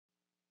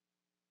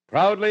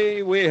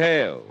Proudly we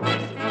hail.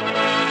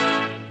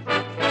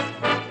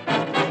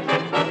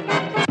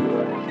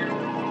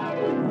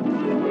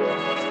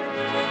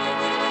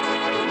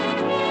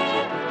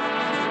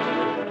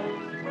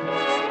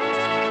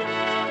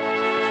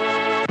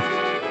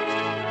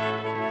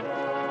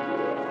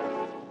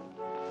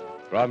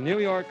 From New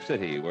York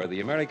City, where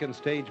the American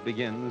stage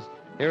begins,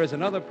 here is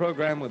another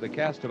program with a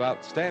cast of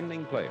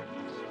outstanding players.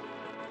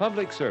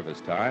 Public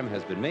service time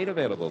has been made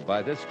available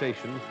by this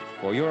station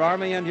for your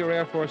Army and your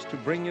Air Force to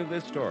bring you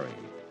this story.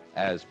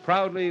 As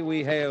proudly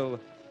we hail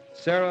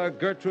Sarah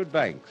Gertrude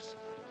Banks,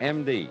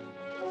 M.D.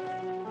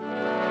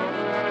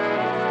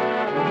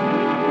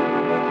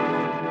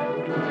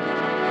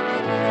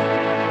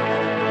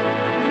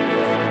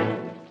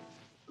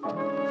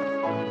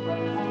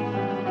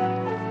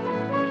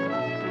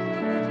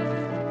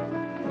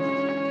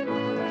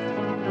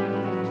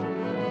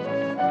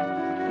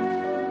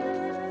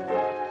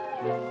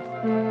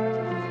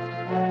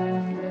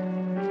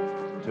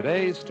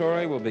 Today's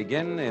story will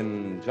begin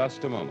in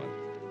just a moment.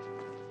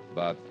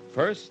 But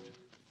first,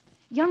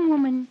 Young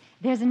woman,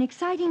 there's an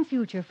exciting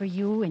future for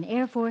you in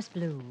Air Force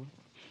Blue.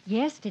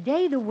 Yes,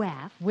 today the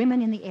WAF,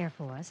 Women in the Air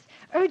Force,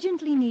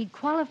 urgently need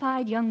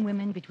qualified young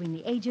women between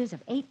the ages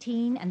of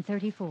 18 and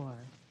 34.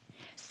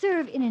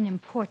 Serve in an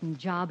important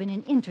job in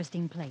an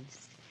interesting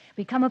place.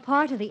 Become a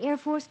part of the Air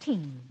Force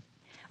team.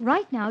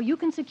 Right now, you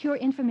can secure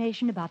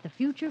information about the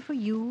future for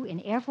you in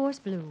Air Force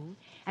Blue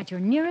at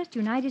your nearest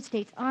United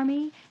States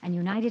Army and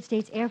United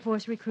States Air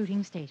Force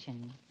recruiting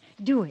station.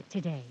 Do it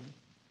today.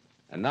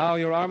 and now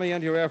your Army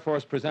and your Air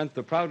Force present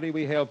the Proudly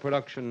We Hail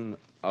production,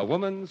 A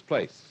Woman's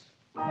Place.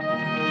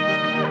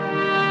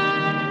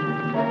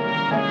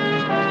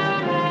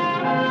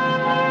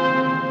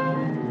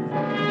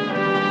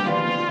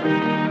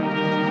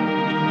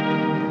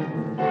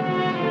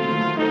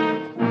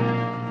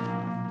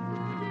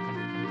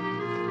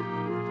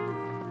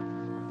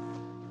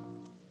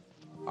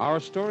 Our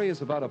story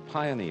is about a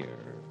pioneer,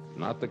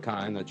 not the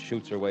kind that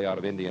shoots her way out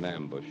of Indian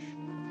ambush,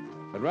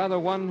 but rather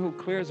one who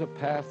clears a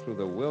path through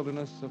the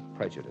wilderness of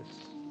prejudice.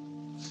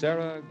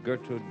 Sarah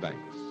Gertrude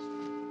Banks.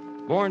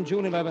 Born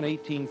June 11,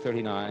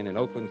 1839, in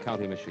Oakland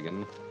County,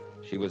 Michigan,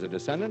 she was a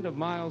descendant of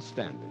Miles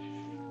Standish.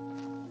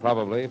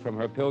 Probably from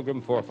her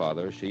Pilgrim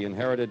forefather, she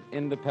inherited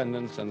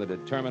independence and the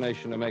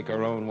determination to make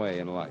her own way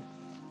in life.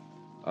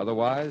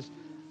 Otherwise,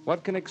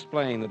 what can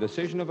explain the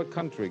decision of a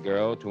country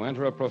girl to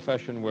enter a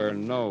profession where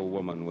no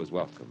woman was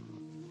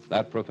welcome?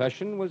 That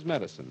profession was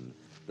medicine,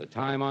 the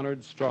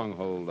time-honored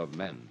stronghold of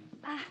men.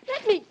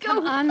 Let me go.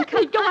 Come on, Let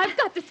me go. I've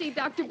got to see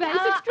Dr. Banks.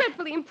 It's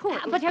dreadfully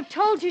important. But I've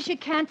told you she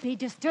can't be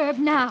disturbed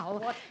now.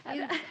 What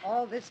is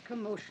all this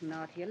commotion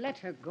out here? Let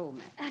her go,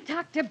 ma'am.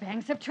 Dr.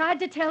 Banks, I've tried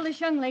to tell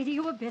this young lady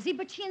you were busy,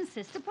 but she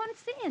insists upon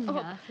seeing you.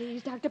 Oh,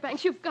 please, Dr.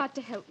 Banks, you've got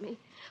to help me.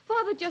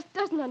 Father just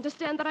doesn't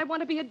understand that I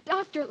want to be a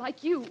doctor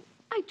like you.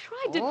 I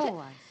tried to... Oh,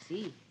 I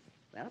see.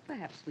 Well,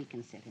 perhaps we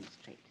can set him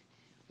straight.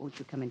 Won't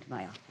you come into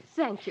my office?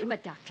 Thank you.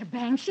 But Dr.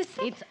 Banks, you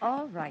said... It's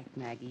all right,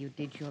 Maggie. You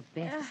did your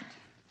best.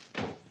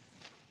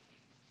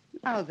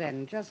 Now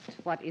then, just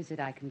what is it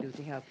I can do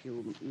to help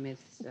you, Miss...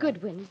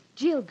 Goodwin.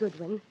 Jill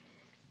Goodwin.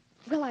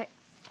 Well,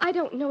 I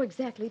don't know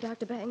exactly,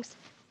 Dr. Banks.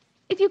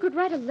 If you could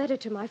write a letter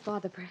to my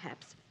father,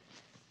 perhaps.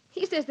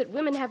 He says that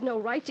women have no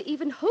right to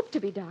even hope to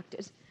be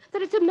doctors,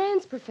 that it's a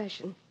man's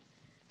profession.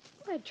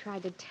 I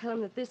tried to tell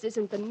him that this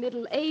isn't the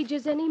Middle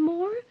Ages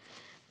anymore.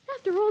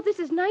 After all, this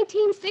is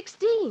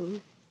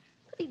 1916.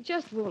 But he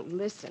just won't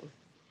listen.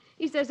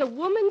 He says a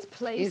woman's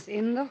place... is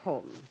in the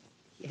home.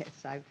 Yes,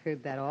 I've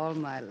heard that all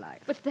my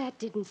life. But that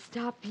didn't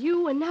stop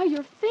you, and now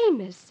you're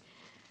famous.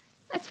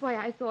 That's why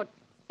I thought,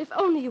 if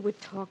only you would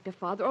talk to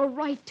Father or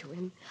write to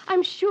him,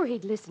 I'm sure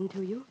he'd listen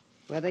to you.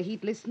 Whether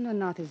he'd listen or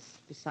not is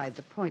beside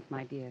the point,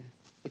 my dear.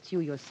 It's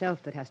you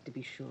yourself that has to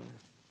be sure.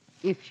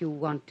 If you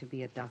want to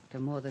be a doctor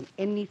more than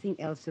anything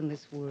else in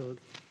this world,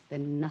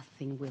 then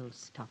nothing will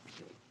stop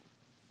you.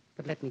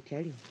 But let me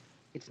tell you,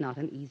 it's not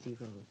an easy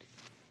road.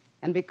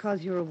 And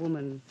because you're a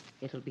woman,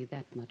 it'll be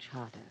that much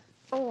harder.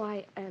 Oh,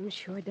 I am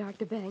sure,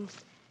 Dr.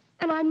 Banks.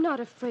 And I'm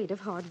not afraid of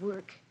hard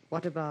work.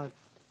 What about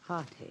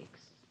heartaches?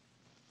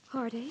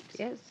 Heartaches?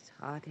 Yes,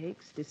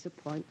 heartaches,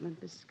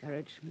 disappointment,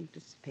 discouragement,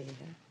 despair.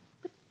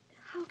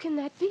 How can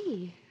that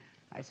be?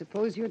 I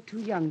suppose you're too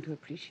young to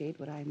appreciate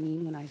what I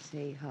mean when I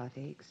say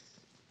heartaches.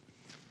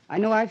 I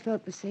know I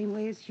felt the same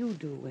way as you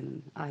do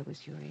when I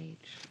was your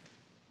age.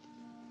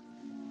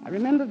 I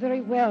remember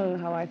very well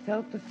how I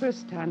felt the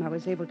first time I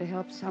was able to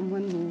help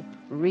someone who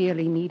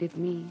really needed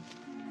me.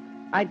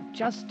 I'd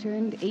just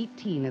turned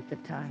 18 at the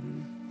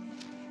time.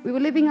 We were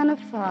living on a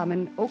farm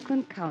in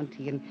Oakland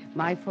County, and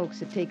my folks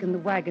had taken the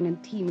wagon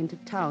and team into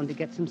town to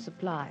get some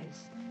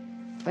supplies.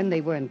 When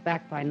they weren't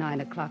back by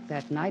 9 o'clock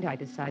that night, I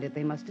decided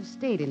they must have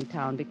stayed in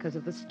town because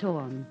of the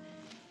storm.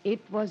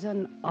 It was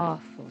an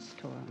awful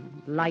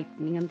storm,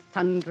 lightning and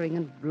thundering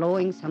and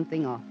blowing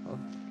something awful.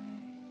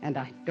 And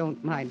I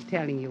don't mind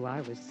telling you I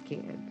was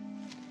scared.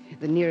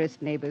 The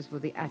nearest neighbors were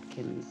the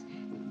Atkins.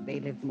 They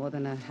lived more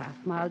than a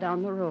half-mile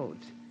down the road.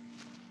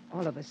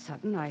 All of a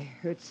sudden, I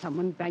heard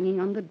someone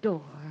banging on the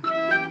door.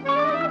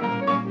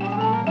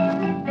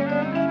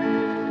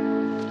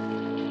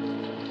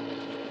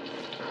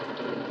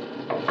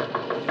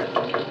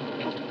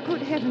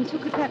 heavens, who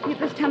could that be at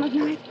this time of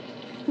night?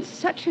 It's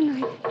such a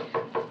night.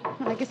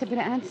 Well, I guess I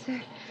better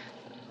answer.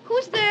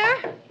 Who's there?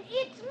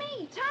 It's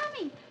me,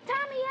 Tommy.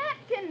 Tommy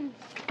Atkins.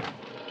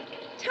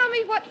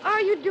 Tommy, what are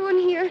you doing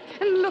here?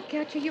 And look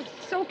at you. You're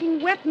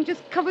soaking wet and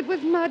just covered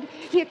with mud.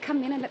 Here,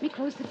 come in and let me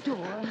close the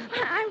door.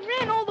 I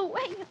ran all the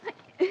way.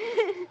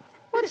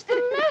 What's the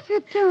matter,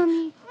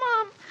 Tommy?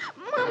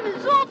 Mom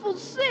is awful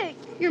sick.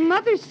 Your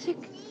mother's sick.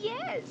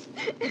 Yes.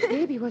 The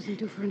baby wasn't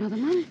due for another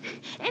month.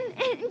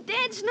 And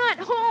Dad's not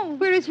home.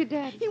 Where is your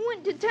dad? He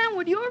went to town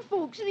with your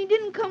folks, and he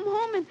didn't come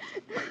home, and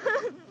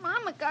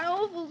Mama got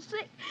awful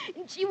sick,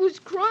 and she was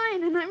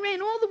crying, and I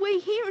ran all the way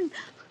here, and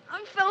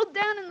I fell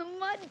down in the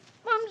mud.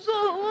 I'm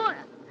so alone.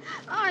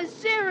 Ah,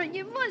 Sarah,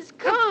 you must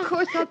come. Of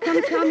course I'll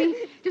come, Tommy.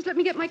 Just let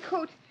me get my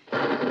coat.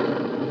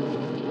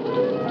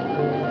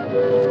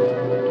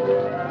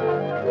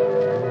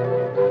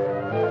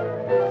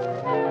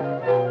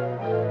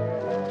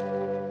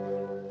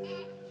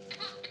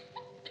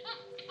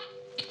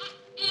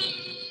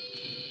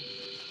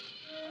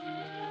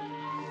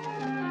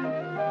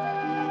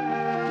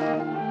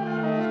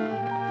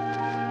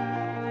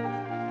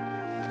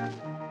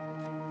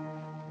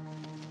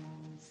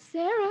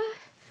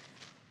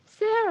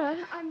 Sarah.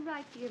 I'm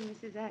right here,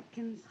 Mrs.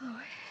 Atkins. Oh,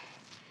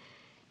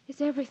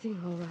 is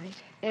everything all right?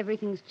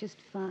 Everything's just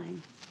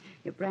fine.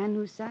 Your brand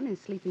new son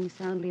is sleeping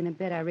soundly in a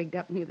bed I rigged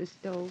up near the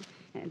stove,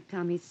 and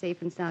Tommy's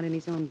safe and sound in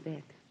his own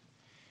bed.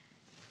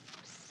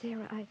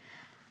 Sarah,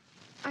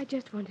 I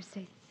just want to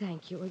say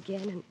thank you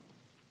again,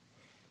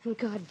 and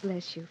God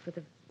bless you for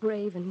the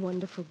brave and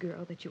wonderful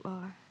girl that you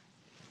are.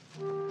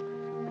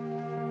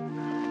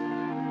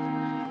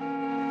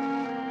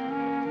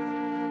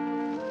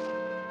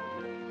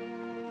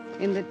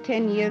 In the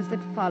 10 years that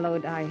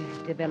followed, I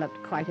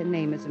developed quite a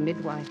name as a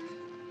midwife.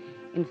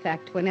 In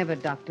fact, whenever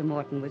Dr.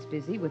 Morton was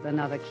busy with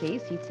another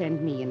case, he'd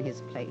send me in his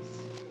place.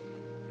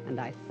 And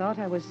I thought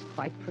I was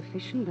quite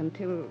proficient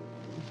until...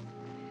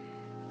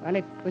 well,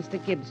 it was the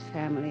Gibbs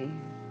family.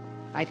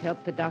 I'd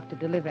helped the doctor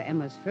deliver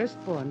Emma's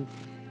firstborn,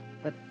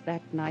 but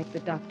that night the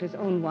doctor's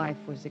own wife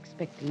was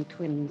expecting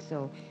twins,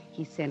 so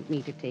he sent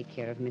me to take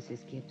care of Mrs.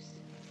 Gibbs.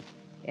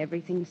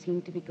 Everything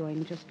seemed to be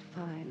going just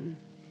fine.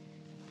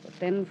 But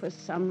then, for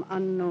some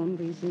unknown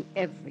reason,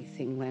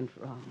 everything went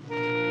wrong.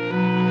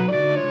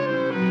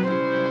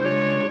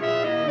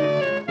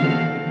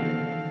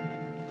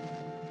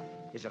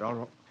 Is it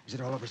all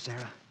over,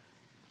 Sarah?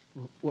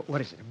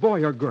 What is it, a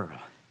boy or girl?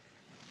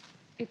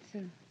 It's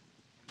a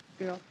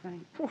girl,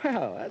 Frank.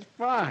 Well, that's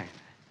fine.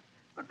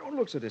 Now, don't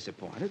look so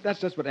disappointed. That's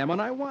just what Emma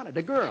and I wanted,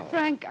 a girl.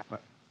 Frank,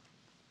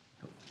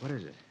 What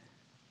is it?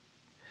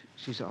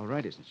 She's all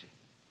right, isn't she?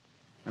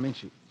 I mean,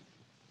 she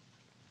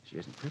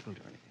isn't crippled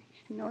or anything.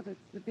 no,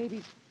 the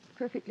baby's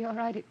perfectly all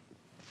right.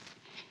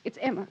 It's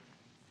Emma.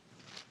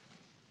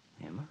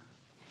 Emma?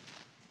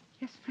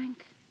 Yes,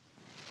 Frank.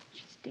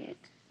 She's dead.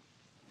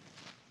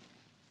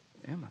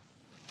 Emma?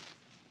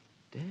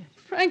 Dead?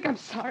 Frank, I'm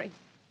sorry.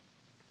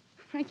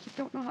 Frank, you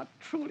don't know how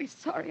truly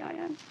sorry I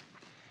am.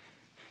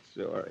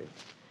 Sorry.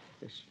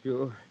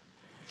 Sure.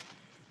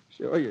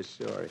 Sure you're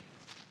sorry.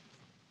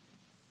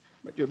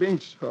 But your being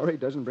sorry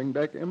doesn't bring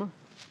back Emma.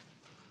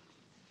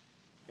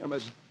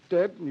 Emma's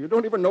dead, and you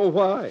don't even know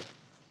why.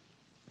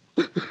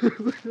 Emma,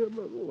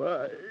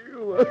 why?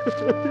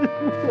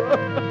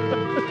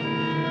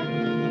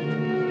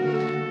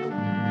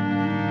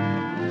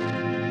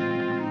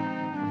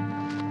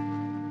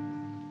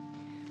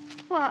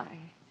 Why?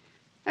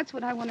 That's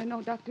what I want to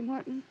know, Dr.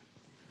 Morton.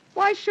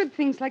 Why should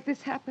things like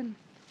this happen?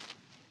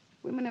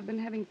 Women have been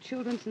having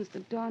children since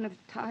the dawn of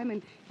time,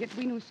 and yet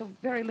we knew so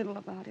very little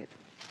about it.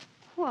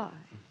 Why?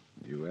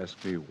 You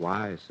ask me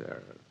why,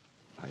 Sarah.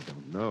 I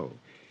don't know.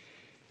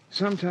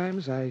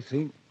 Sometimes I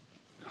think,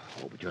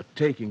 oh, but you're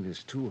taking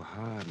this too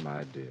hard,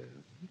 my dear.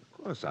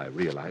 Of course, I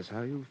realize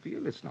how you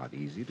feel. It's not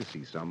easy to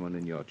see someone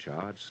in your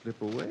charge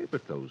slip away,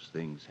 but those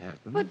things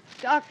happen. But,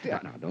 Doctor...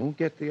 Now, don't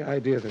get the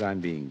idea that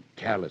I'm being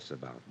callous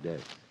about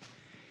death.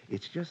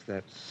 It's just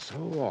that so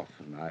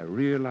often I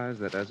realize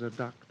that as a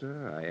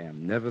doctor, I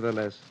am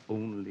nevertheless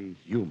only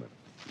human.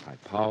 My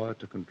power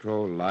to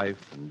control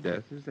life and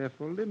death is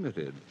therefore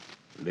limited.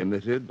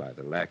 Limited by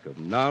the lack of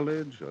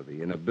knowledge or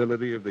the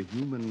inability of the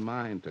human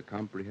mind to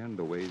comprehend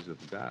the ways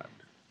of God.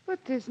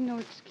 But there's no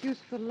excuse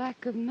for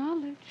lack of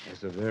knowledge.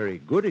 That's a very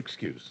good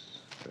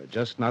excuse. There are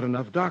just not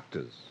enough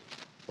doctors.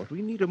 What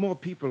we need are more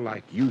people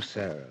like you,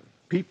 Sarah.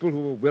 People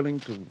who are willing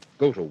to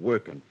go to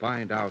work and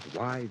find out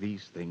why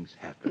these things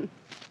happen.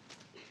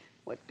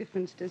 What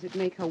difference does it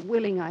make how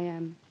willing I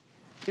am?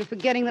 You're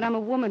forgetting that I'm a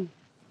woman.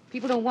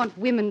 People don't want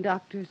women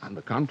doctors. On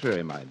the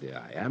contrary, my dear,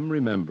 I am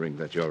remembering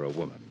that you're a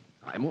woman.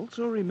 I'm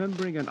also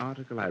remembering an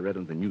article I read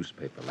in the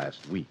newspaper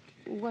last week.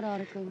 What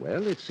article?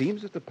 Well, it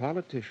seems that the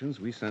politicians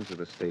we sent to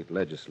the state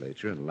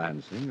legislature in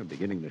Lansing are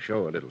beginning to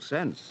show a little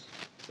sense.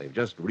 They've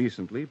just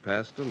recently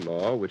passed a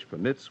law which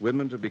permits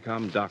women to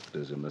become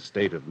doctors in the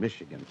state of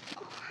Michigan.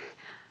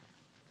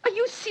 Are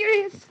you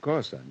serious? Of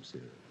course I'm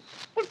serious.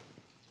 Well,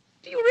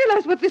 do you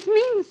realize what this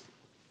means?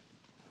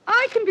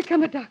 I can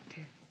become a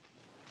doctor.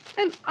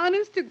 An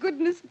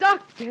honest-to-goodness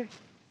doctor.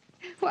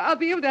 Well, I'll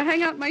be able to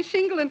hang out my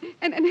shingle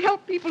and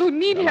help people who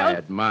need Well, I help.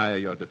 admire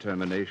your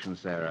determination,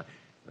 Sarah.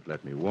 But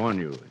let me warn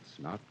you, it's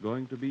not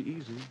going to be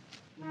easy.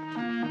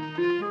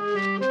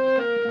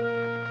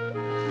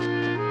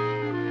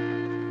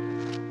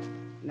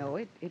 No,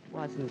 it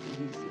wasn't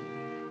easy.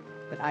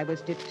 But I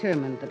was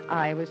determined that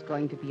I was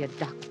going to be a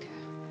doctor.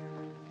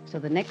 So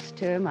the next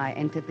term, I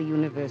entered the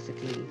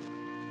university.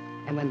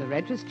 And when the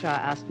registrar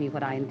asked me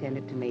what I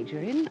intended to major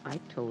in, I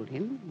told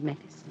him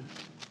medicine.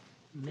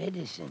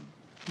 Medicine?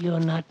 You're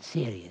not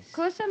serious. Of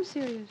course I'm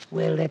serious.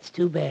 Well, that's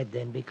too bad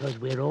then, because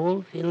we're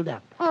all filled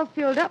up. All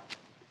filled up?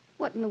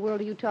 What in the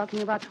world are you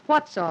talking about?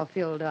 What's all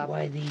filled up?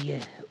 Why,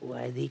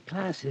 the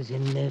classes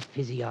in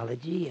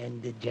physiology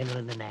and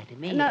general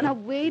anatomy. Now,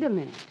 wait a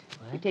minute.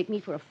 What? You take me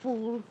for a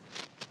fool?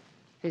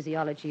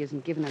 Physiology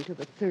isn't given until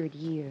the third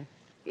year.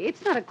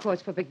 It's not a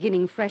course for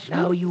beginning freshmen.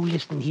 Now, you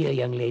listen here,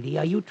 young lady.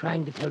 Are you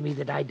trying to tell me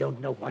that I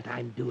don't know what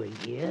I'm doing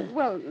here?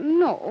 Well,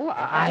 no.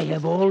 I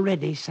have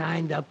already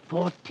signed up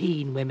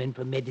 14 women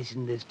for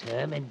medicine this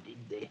term, and,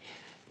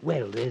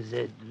 well, there's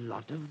a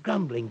lot of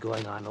grumbling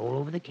going on all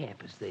over the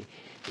campus. The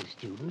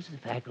students, the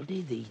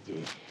faculty,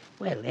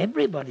 well,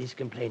 everybody's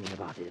complaining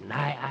about it, and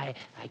I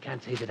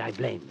can't say that I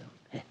blame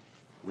them.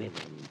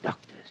 Women,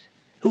 doctors.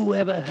 Who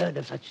ever heard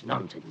of such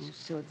nonsense?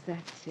 So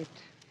that's it.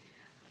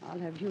 I'll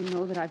have you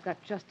know that I've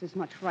got just as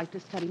much right to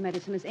study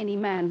medicine as any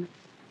man.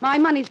 My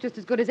money's just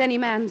as good as any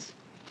man's.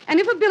 And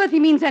if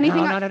ability means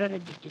anything... No.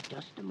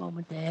 Just a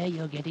moment there.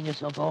 You're getting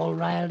yourself all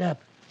riled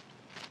up.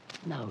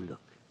 Now, look.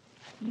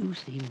 You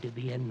seem to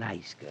be a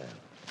nice girl.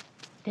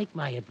 Take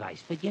my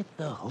advice. Forget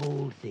the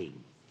whole thing.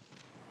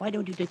 Why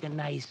don't you take a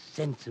nice,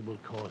 sensible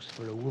course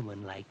for a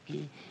woman like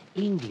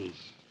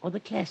English or the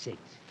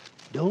classics?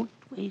 Don't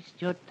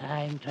waste your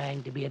time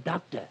trying to be a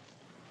doctor.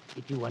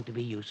 If you want to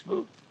be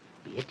useful,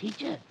 be a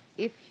teacher.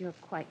 If you're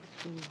quite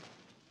through,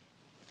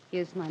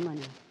 here's my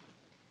money.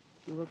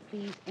 You will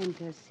please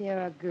enter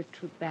Sarah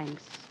Gertrude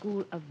Banks,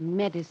 School of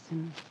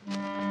Medicine.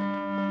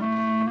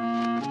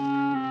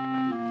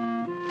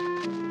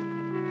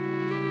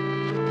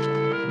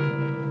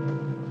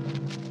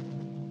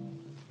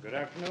 Good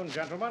afternoon,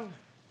 gentlemen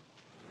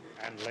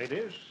and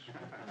ladies.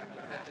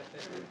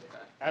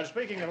 As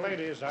speaking of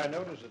ladies, I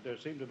noticed that there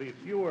seem to be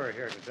fewer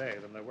here today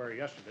than there were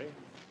yesterday,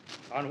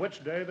 on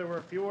which day there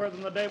were fewer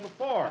than the day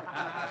before.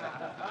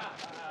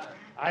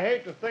 I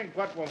hate to think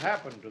what will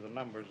happen to the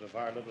numbers of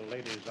our little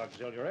ladies'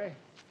 auxiliary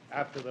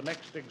after the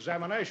next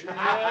examination.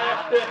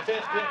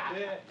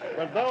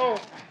 But though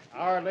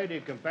our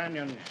lady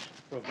companions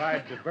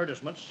provide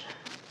divertissements,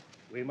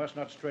 we must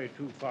not stray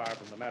too far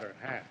from the matter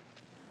at hand.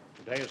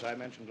 Today, as I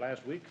mentioned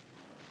last week,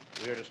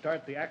 we are to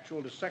start the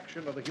actual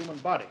dissection of the human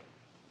body.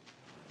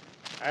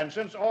 And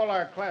since all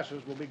our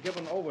classes will be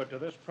given over to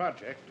this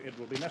project, it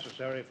will be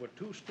necessary for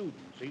 2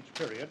 students each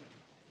period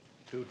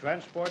to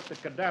transport the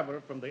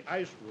cadaver from the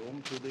ice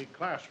room to the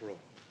classroom.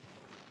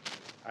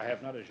 I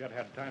have not as yet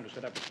had time to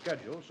set up a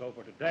schedule, so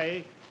for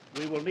today,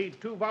 we will need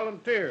 2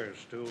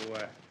 volunteers to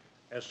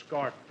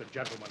escort the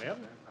gentleman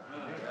in.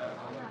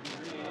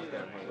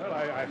 Well,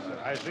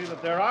 I see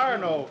that there are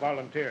no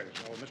volunteers.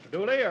 Oh, Mr.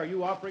 Dooley, are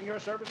you offering your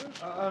services?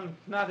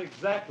 Not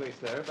exactly,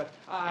 sir, but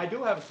I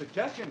do have a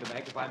suggestion to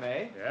make, if I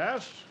may.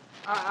 Yes?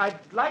 I'd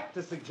like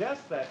to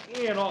suggest that,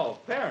 in all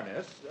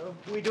fairness,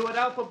 we do it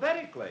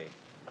alphabetically.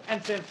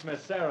 And since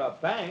Miss Sarah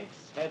Banks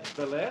heads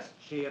the list,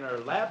 she and her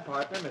lab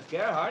partner, Miss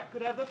Gerhardt,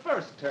 could have the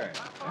first turn.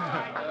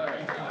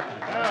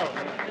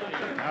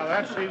 Now,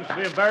 that seems to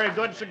be a very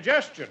good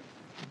suggestion.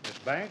 Miss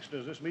Banks,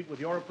 does this meet with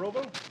your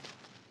approval?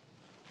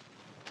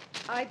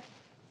 I'd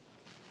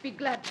be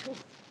glad to.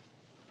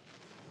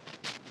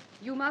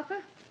 You,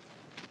 Martha?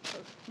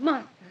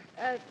 Martha.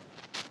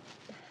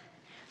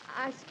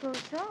 I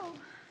suppose so. All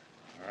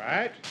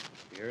right.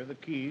 Here are the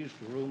keys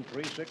to room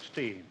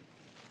 316.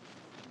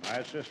 My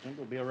assistant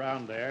will be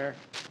around there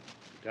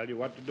to tell you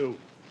what to do.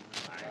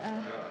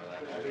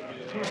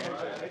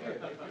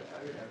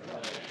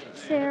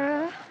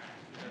 Sarah?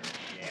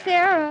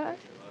 Sarah?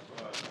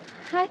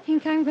 I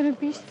think I'm going to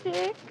be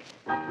sick.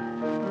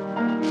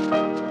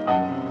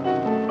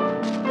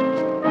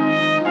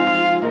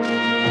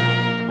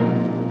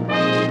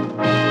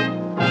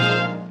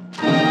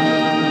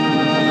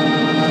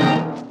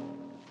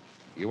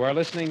 You are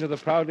listening to the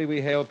Proudly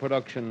We Hail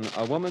production,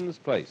 A Woman's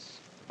Place.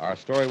 Our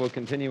story will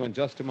continue in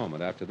just a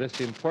moment after this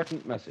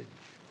important message.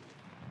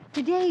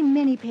 Today,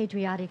 many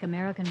patriotic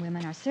American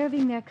women are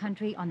serving their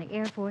country on the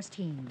Air Force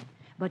team,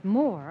 but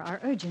more are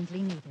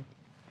urgently needed.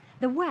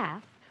 The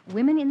WAF,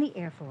 Women in the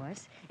Air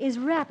Force, is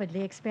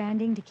rapidly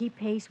expanding to keep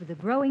pace with the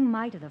growing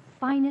might of the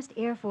finest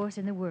Air Force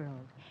in the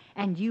world,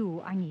 and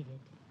you are needed.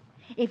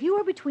 If you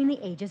are between the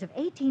ages of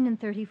 18 and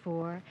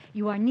 34,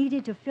 you are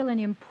needed to fill an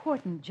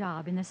important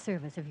job in the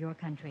service of your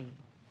country.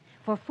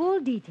 For full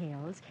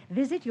details,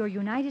 visit your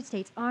United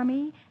States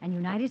Army and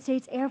United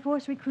States Air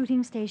Force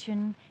recruiting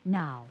station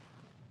now.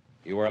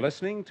 You are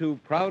listening to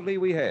Proudly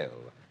We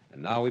Hail,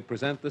 and now we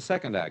present the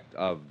second act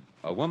of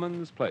A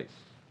Woman's Place.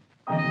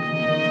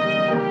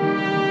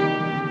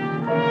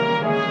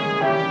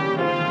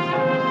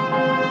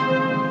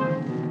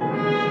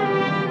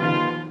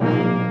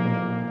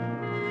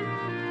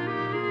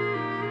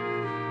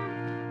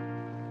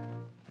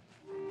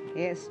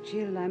 Yes,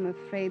 Jill, I'm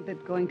afraid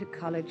that going to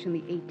college in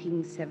the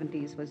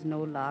 1870s was no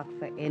lark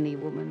for any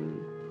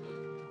woman.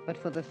 But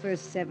for the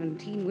first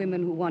 17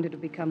 women who wanted to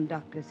become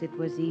doctors, it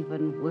was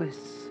even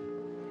worse.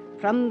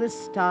 From the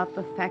start,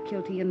 the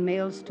faculty and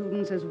male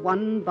students as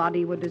one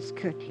body were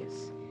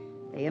discourteous.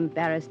 They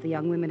embarrassed the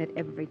young women at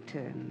every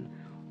turn,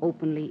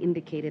 openly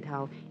indicated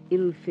how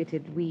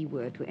ill-fitted we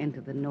were to enter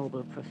the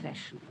noble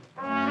profession.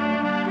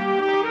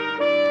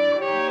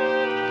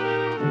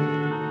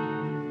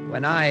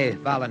 When I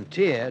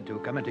volunteered to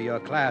come into your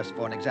class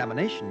for an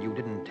examination, you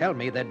didn't tell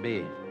me there'd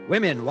be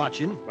women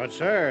watching. But,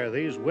 sir,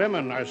 these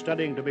women are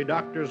studying to be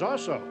doctors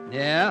also.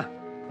 Yeah?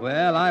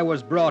 Well, I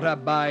was brought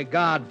up by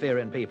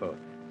God-fearing people,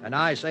 and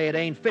I say it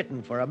ain't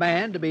fitting for a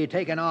man to be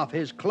taking off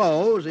his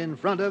clothes in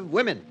front of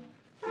women.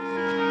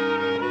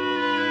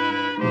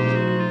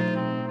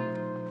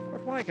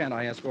 But why can't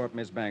I escort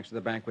Miss Banks to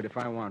the banquet if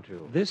I want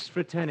to? This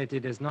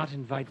fraternity does not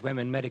invite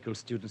women medical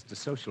students to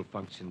social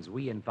functions.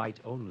 We invite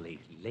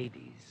only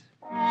ladies.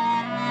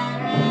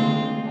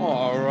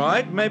 All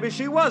right, maybe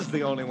she was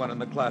the only one in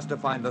the class to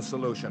find the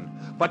solution.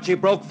 But she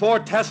broke 4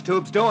 test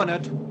tubes doing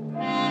it.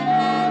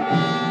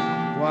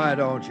 Why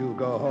don't you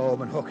go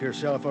home and hook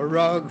yourself a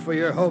rug for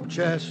your hope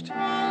chest?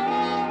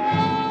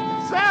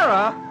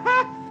 Sarah?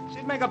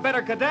 She'd make a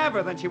better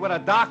cadaver than she would a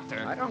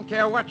doctor. I don't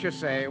care what you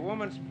say. A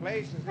woman's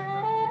place is in...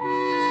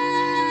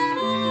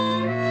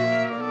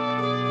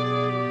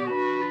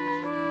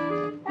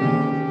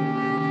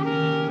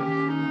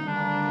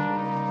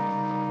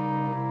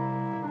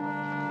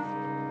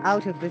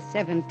 Out of the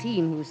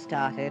 17 who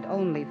started,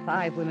 only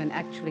 5 women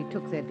actually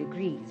took their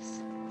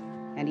degrees.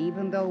 And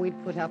even though we'd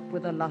put up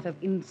with a lot of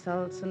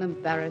insults and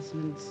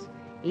embarrassments,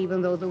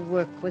 even though the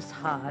work was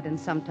hard and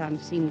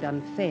sometimes seemed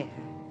unfair,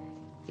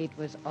 it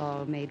was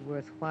all made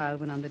worthwhile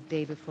when on the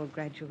day before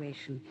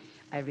graduation,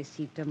 I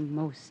received a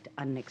most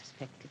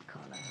unexpected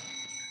caller.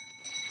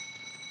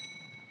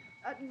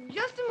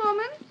 Just a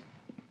moment.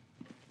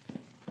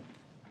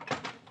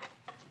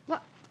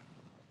 What,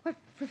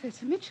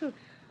 Professor Mitchell?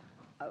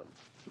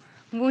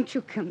 Won't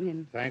you come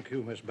in? Thank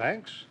you, Miss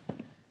Banks.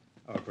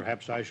 Or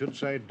perhaps I should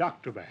say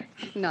Dr.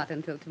 Banks. Not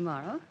until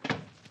tomorrow.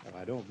 Well,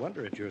 I don't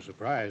wonder at your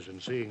surprise in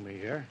seeing me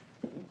here.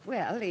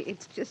 Well,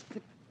 it's just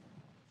that...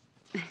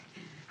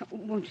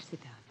 Won't you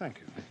sit down? Thank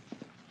you.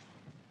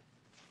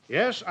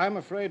 Yes, I'm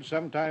afraid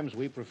sometimes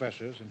we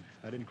professors, and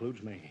that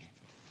includes me,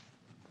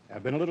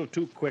 have been a little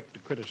too quick to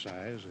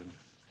criticize and,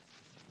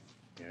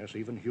 yes,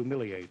 even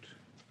humiliate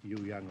you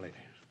young ladies.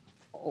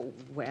 Oh,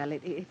 well,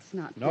 it's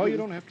not... No, you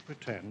don't have to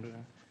pretend.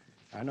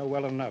 I know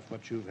well enough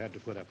what you've had to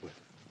put up with.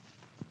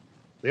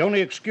 The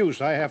only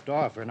excuse I have to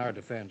offer in our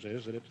defense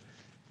is that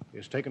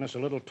it's taken us a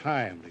little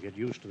time to get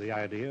used to the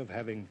idea of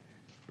having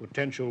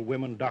potential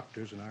women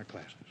doctors in our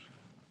classes.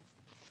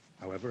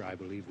 However, I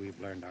believe we've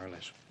learned our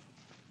lesson.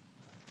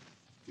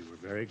 You were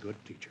very good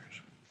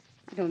teachers.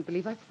 I don't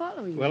believe I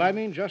follow you. Well, I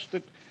mean just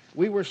that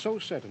we were so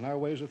set in our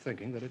ways of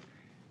thinking that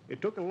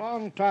it took a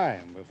long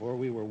time before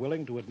we were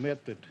willing to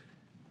admit that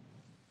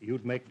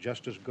you'd make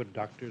just as good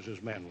doctors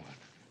as men would.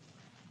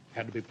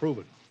 Had to be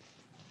proven.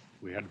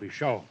 We had to be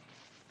shown.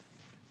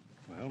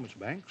 Well, Miss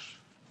Banks,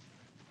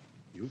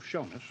 you've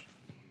shown us.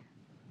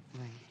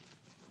 Why,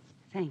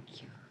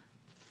 thank you.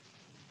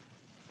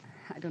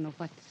 I don't know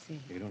what to say.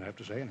 You don't have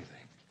to say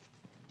anything.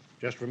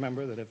 Just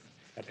remember that if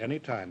at any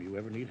time you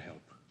ever need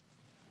help,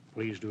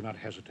 please do not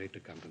hesitate to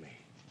come to me.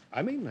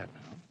 I mean that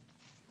now.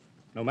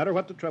 No matter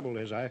what the trouble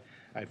is, I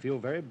feel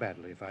very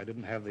badly if I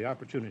didn't have the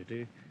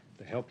opportunity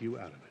to help you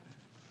out of it.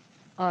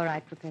 All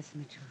right, Professor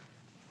Mitchell.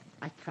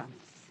 I promise.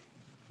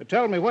 But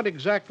tell me, what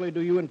exactly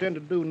do you intend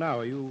to do now?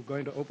 Are you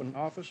going to open an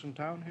office in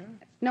town here?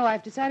 No,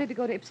 I've decided to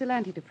go to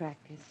Ypsilanti to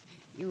practice.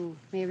 You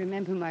may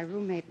remember my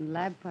roommate and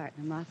lab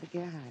partner, Martha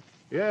Gerhardt.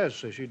 Yes,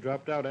 she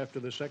dropped out after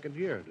the second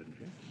year, didn't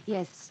she?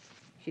 Yes,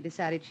 she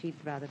decided she'd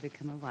rather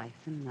become a wife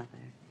than mother.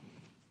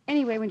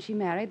 Anyway, when she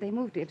married, they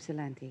moved to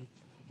Ypsilanti.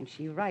 And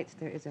she writes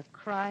there is a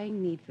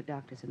crying need for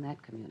doctors in that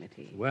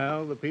community.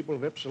 Well, the people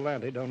of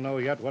Ypsilanti don't know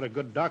yet what a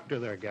good doctor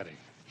they're getting.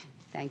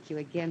 Thank you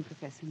again,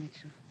 Professor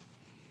Mitchell.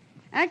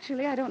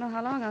 Actually, I don't know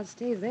how long I'll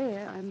stay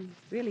there. I'm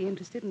really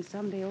interested in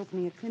someday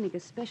opening a clinic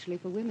especially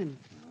for women.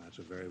 Well, that's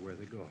a very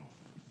worthy goal.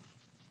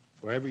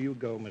 Wherever you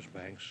go, Miss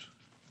Banks,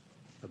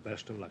 the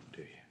best of luck to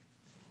you.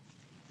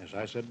 As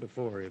I said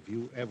before, if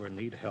you ever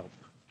need help,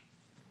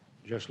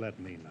 just let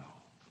me know.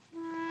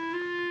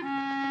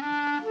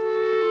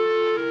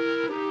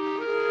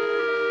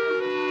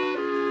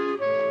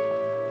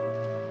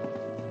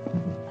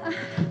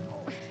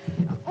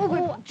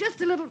 Over just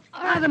a little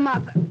farther,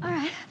 Martha. All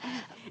right.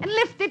 And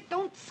lift it.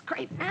 Don't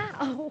scrape.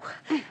 Ow.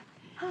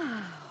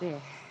 There.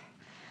 Well,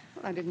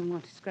 I didn't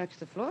want to scratch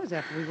the floors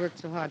after we worked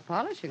so hard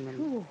polishing them.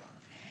 Ooh.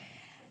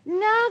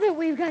 Now that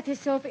we've got the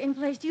sofa in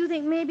place, do you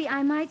think maybe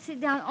I might sit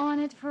down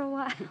on it for a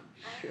while?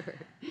 Sure.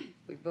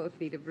 We both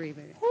need a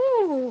breather.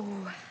 Ooh.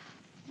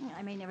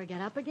 I may never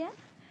get up again.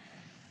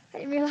 I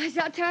didn't realize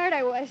how tired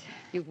I was.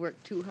 You've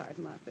worked too hard,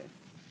 Martha.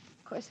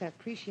 Of course, I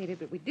appreciate it,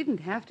 but we didn't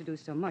have to do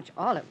so much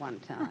all at one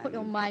time. Oh,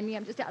 don't mind me.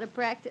 I'm just out of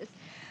practice.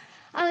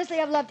 Honestly,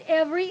 I've loved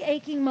every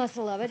aching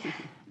muscle of it.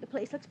 The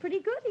place looks pretty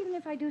good, even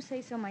if I do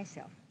say so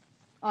myself.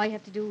 All you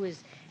have to do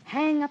is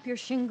hang up your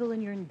shingle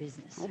and you're in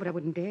business. Oh, but I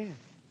wouldn't dare.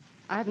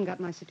 I haven't got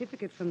my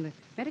certificate from the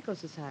medical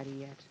society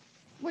yet.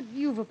 Well,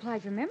 you've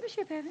applied for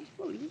membership, haven't you?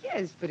 Well,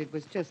 yes, but it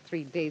was just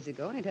 3 days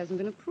ago, and it hasn't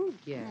been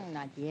approved yet. Oh,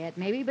 not yet,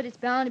 maybe, but it's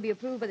bound to be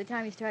approved by the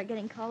time you start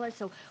getting callers,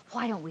 so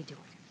why don't we do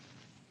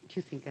it? Do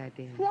you think I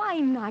dare? Why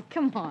not?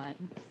 Come on.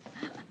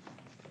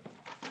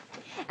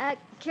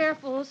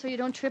 Careful so you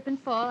don't trip and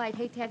fall. I'd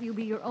hate to have you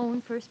be your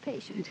own first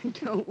patient.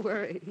 Don't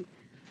worry.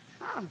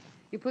 Ah,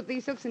 you put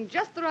these hooks in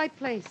just the right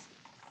place.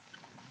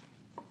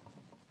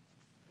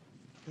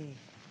 There.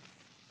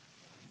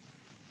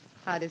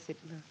 How does it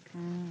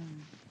look?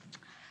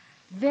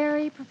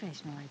 Very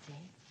professional, I'd say.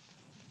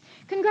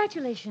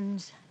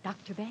 Congratulations,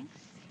 Dr. Banks.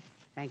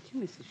 Thank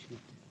you, Mrs. Schmidt.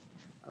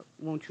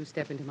 Won't you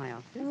step into my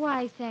office?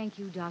 Why, thank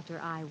you, Doctor,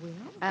 I will.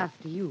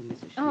 After you, Mrs.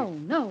 Schmidt. Oh,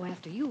 no,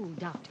 after you,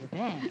 Dr.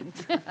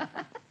 Banks.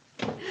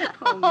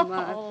 Oh,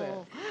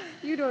 Martha.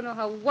 You don't know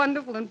how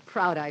wonderful and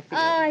proud I feel.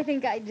 I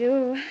think I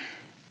do.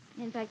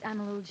 In fact, I'm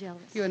a little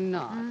jealous. You're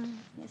not.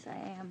 Yes, I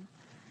am.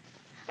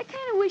 I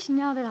kind of wish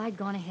now that I'd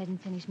gone ahead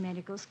and finished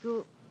medical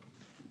school.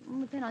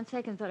 But then on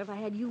second thought, if I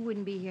had, you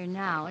wouldn't be here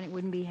now, and it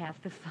wouldn't be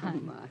half the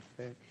fun.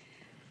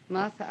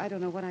 Martha, I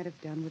don't know what I'd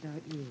have done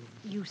without you.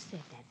 You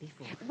said that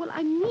before. Well,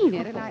 I mean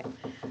it, and I...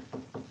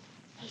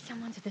 Hey,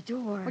 someone's at the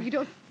door. Well,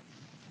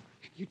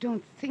 you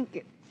don't think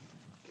it...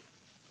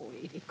 Oh,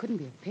 it couldn't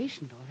be a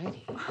patient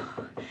already.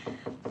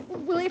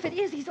 Well, if it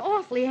is, he's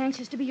awfully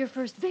anxious to be your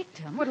first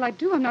victim. What'll I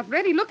do? I'm not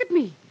ready. Look at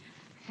me.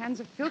 Hands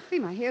are filthy.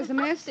 My hair's a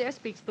mess. There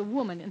speaks the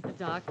woman in the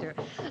doctor.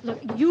 Look,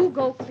 you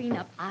go clean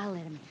up. I'll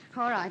let him in.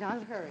 All right,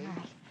 I'll hurry. All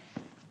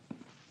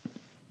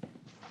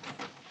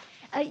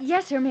right.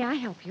 Yes, sir, may I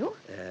help you?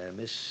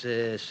 Miss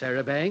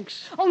Sarah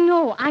Banks? Oh,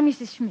 no, I'm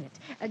Mrs.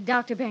 Schmidt.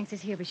 Dr. Banks is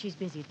here, but she's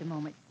busy at the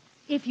moment.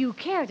 If you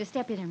care to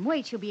step in and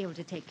wait, she'll be able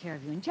to take care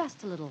of you in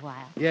just a little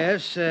while.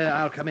 Yes,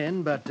 I'll come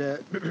in, but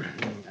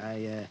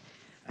I'm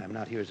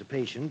not here as a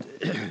patient.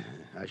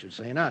 I should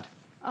say not.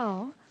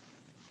 Oh?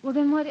 Well,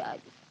 then what...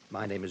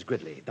 My name is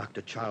Gridley,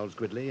 Dr. Charles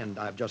Gridley, and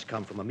I've just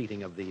come from a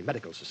meeting of the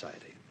Medical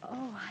Society.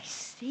 Oh, I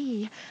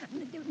see.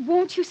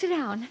 Won't you sit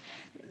down?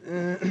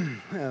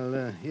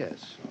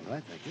 Yes. All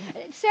right,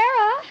 thank you.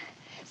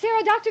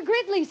 Sarah, Dr.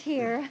 Gridley's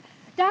here.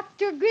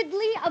 Dr.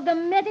 Gridley of the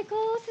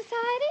Medical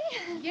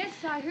Society? Yes,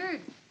 I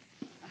heard.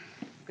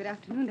 Good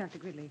afternoon, Dr.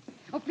 Gridley.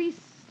 Oh, please,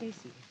 stay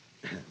seated.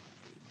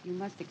 You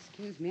must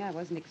excuse me. I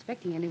wasn't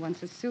expecting anyone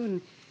so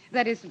soon.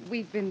 That is,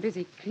 we've been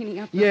busy cleaning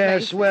up the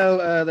Yes, place.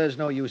 well, there's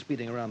no use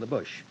beating around the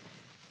bush.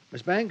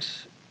 Miss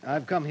Banks,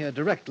 I've come here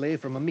directly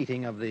from a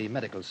meeting of the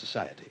Medical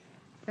Society.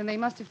 Then they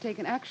must have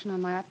taken action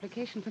on my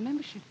application for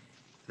membership.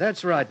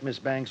 That's right, Miss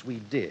Banks, we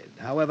did.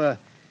 However,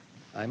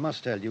 I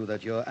must tell you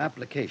that your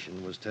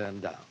application was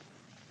turned down.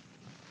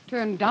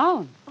 Turned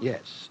down?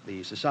 Yes,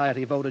 the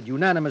society voted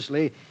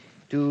unanimously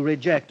to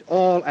reject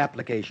all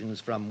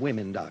applications from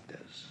women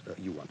doctors.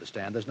 You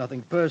understand, there's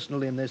nothing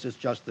personal in this. It's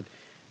just that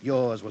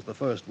yours was the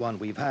first one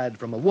we've had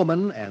from a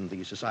woman, and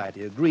the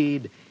society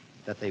agreed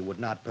that they would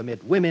not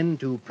permit women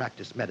to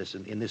practice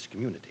medicine in this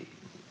community.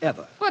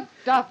 Ever. But,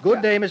 Doctor...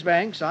 Good day, Miss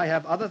Banks. I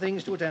have other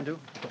things to attend to.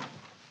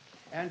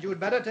 And you'd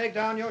better take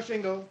down your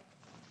shingle.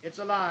 It's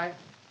a lie.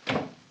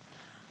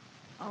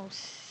 Oh,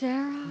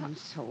 Sarah. I'm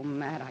so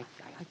mad.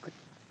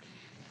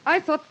 I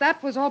thought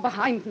that was all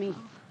behind me.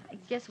 I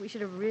guess we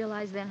should have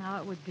realized then how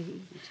it would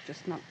be. It's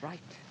just not right.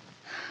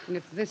 And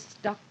if this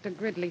Dr.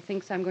 Gridley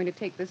thinks I'm going to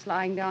take this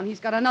lying down, he's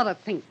got another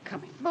think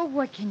coming. But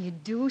what can you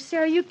do,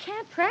 Sarah? You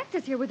can't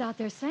practice here without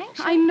their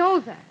sanction. I know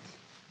that.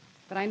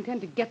 But I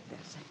intend to get their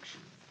sanction,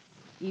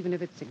 even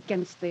if it's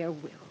against their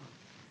will.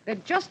 They're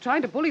just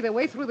trying to bully their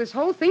way through this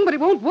whole thing, but it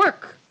won't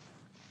work.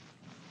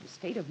 The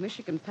state of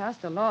Michigan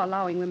passed a law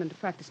allowing women to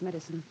practice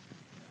medicine,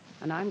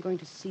 and I'm going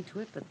to see to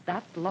it that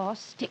that law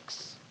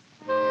sticks.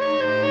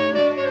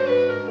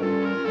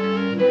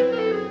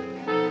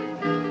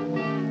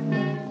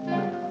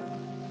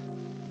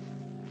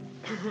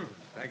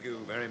 Thank you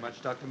very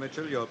much, Dr.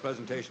 Mitchell. Your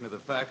presentation of the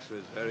facts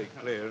was very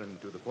clear and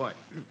to the point.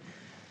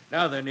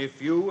 Now then,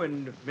 if you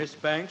and Miss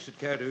Banks would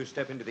care to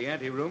step into the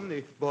anteroom,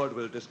 the board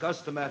will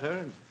discuss the matter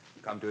and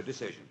come to a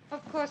decision.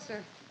 Of course,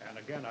 sir. And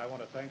again, I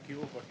want to thank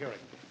you for hearing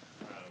me.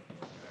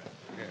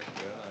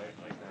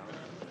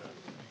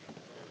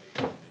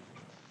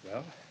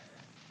 Well,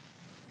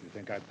 you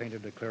think I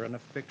painted a clear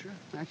enough picture?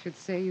 I should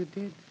say you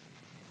did.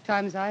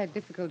 Times I had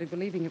difficulty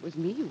believing it was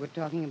me you were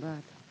talking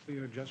about.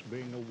 You're just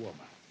being a woman.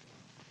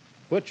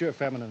 Put your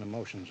feminine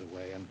emotions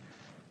away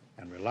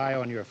and rely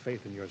on your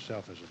faith in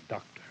yourself as a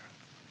doctor.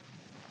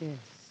 Yes,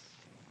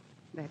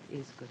 that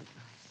is good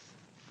advice.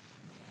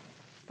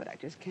 But I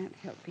just can't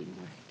help being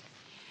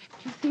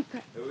worried. Do you think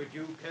that... Would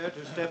you care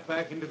to step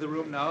back into the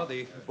room now?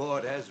 The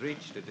board has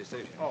reached a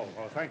decision. Oh,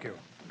 thank you.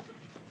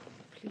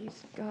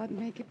 Please, God,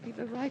 make it be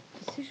the right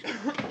decision.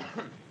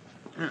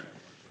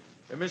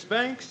 Miss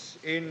Banks,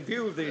 in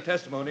view of the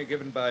testimony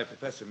given by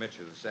Professor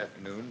Mitchell this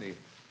afternoon, the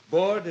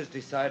board has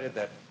decided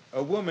that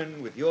a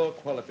woman with your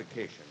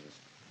qualifications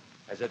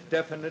has a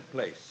definite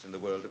place in the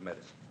world of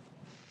medicine.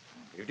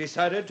 We've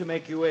decided to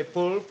make you a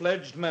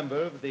full-fledged member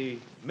of the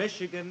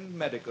Michigan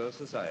Medical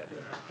Society.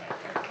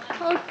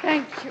 Oh,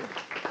 thank you.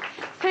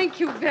 Thank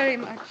you very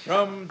much.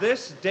 From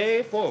this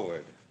day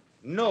forward,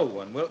 no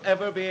one will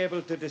ever be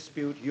able to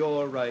dispute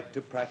your right to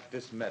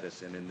practice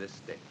medicine in this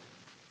state.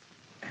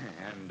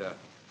 And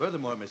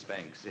furthermore, Miss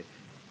Banks,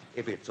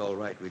 if it's all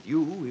right with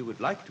you, we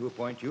would like to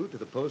appoint you to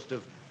the post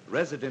of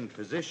resident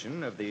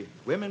physician of the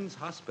Women's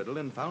Hospital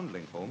and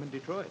Foundling Home in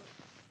Detroit.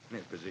 A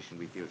position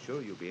we feel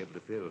sure you'll be able to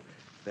fill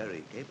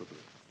very capably.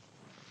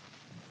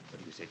 What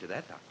do you say to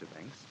that, Dr.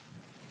 Banks?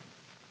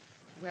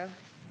 Well,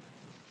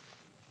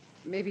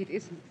 maybe it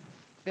isn't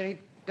very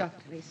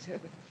doctorly, sir,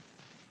 but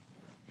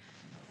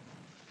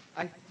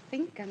I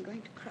think I'm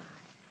going to cry.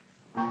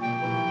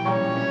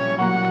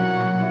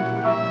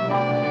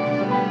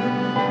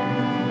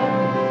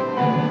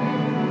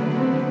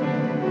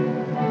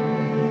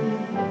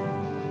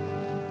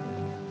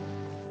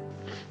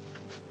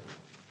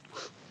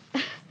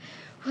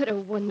 What a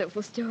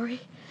wonderful story.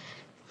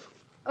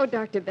 Oh,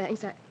 Dr.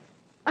 Banks,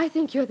 I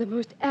think you're the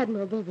most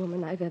admirable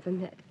woman I've ever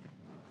met.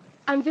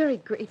 I'm very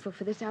grateful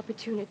for this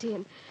opportunity,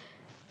 and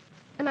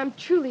I'm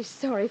truly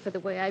sorry for the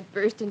way I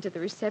burst into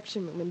the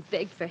reception room and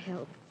begged for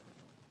help.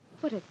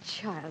 What a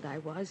child I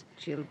was.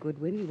 Jill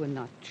Goodwin, you were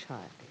not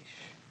childish.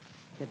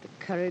 You had the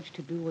courage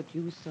to do what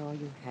you saw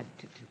you had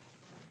to do.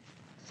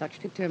 Such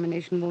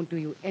determination won't do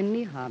you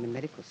any harm in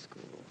medical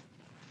school.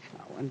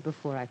 Oh, and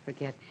before I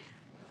forget,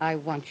 I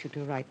want you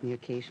to write me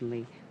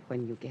occasionally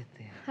when you get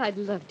there. I'd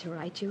love to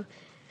write you.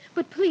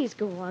 But please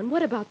go on.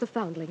 What about the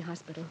Foundling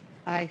Hospital?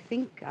 I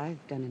think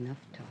I've done enough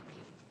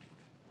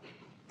talking.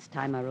 It's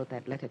time I wrote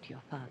that letter to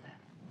your father.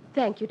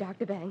 Thank you,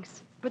 Dr.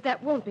 Banks. But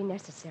that won't be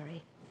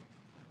necessary.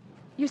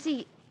 You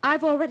see,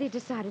 I've already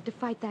decided to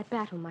fight that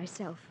battle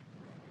myself.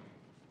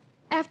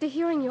 After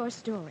hearing your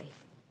story,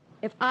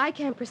 if I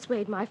can't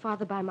persuade my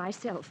father by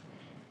myself,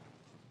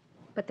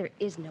 but there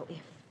is no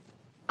if,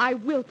 I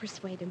will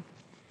persuade him.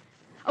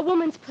 A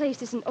woman's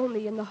place isn't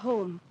only in the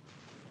home.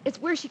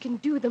 It's where she can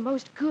do the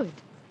most good.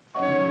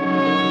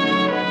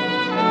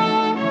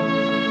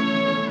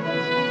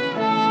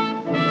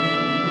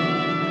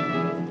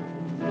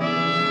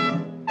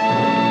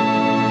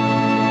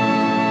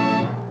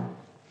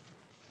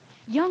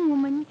 Young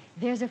woman,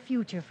 there's a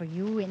future for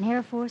you in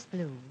Air Force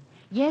Blue.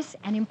 Yes,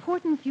 an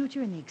important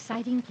future in the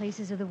exciting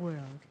places of the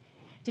world.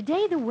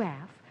 Today, the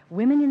WAF,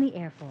 Women in the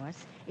Air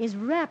Force, is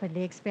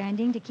rapidly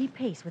expanding to keep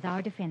pace with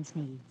our defense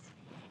needs.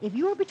 If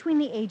you're between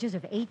the ages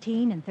of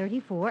 18 and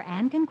 34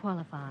 and can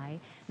qualify,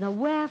 the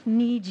WAF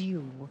needs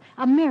you.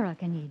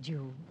 America needs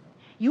you.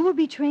 You will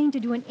be trained to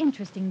do an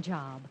interesting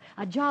job,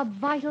 a job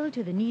vital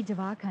to the needs of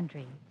our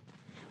country.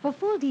 For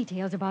full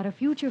details about a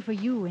future for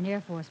you in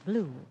Air Force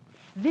Blue,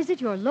 visit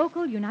your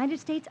local United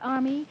States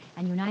Army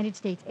and United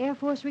States Air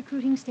Force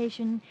recruiting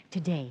station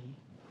today.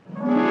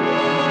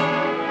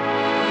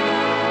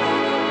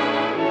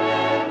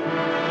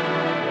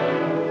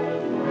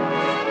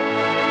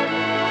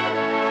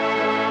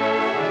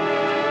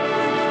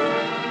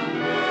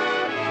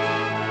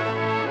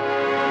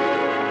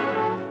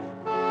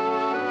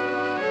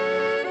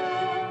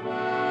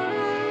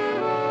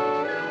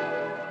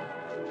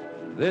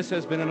 This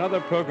has been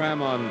another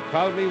program on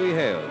Proudly We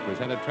Hail,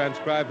 presented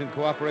transcribed in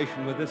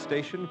cooperation with this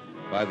station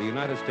by the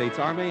United States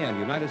Army and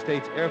United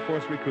States Air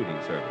Force Recruiting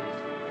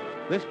Service.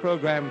 This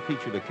program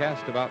featured a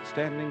cast of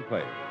outstanding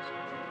players.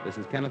 This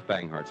is Kenneth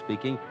Banghart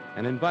speaking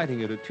and inviting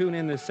you to tune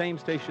in this same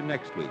station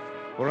next week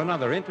for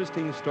another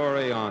interesting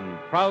story on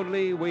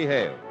Proudly We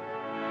Hail.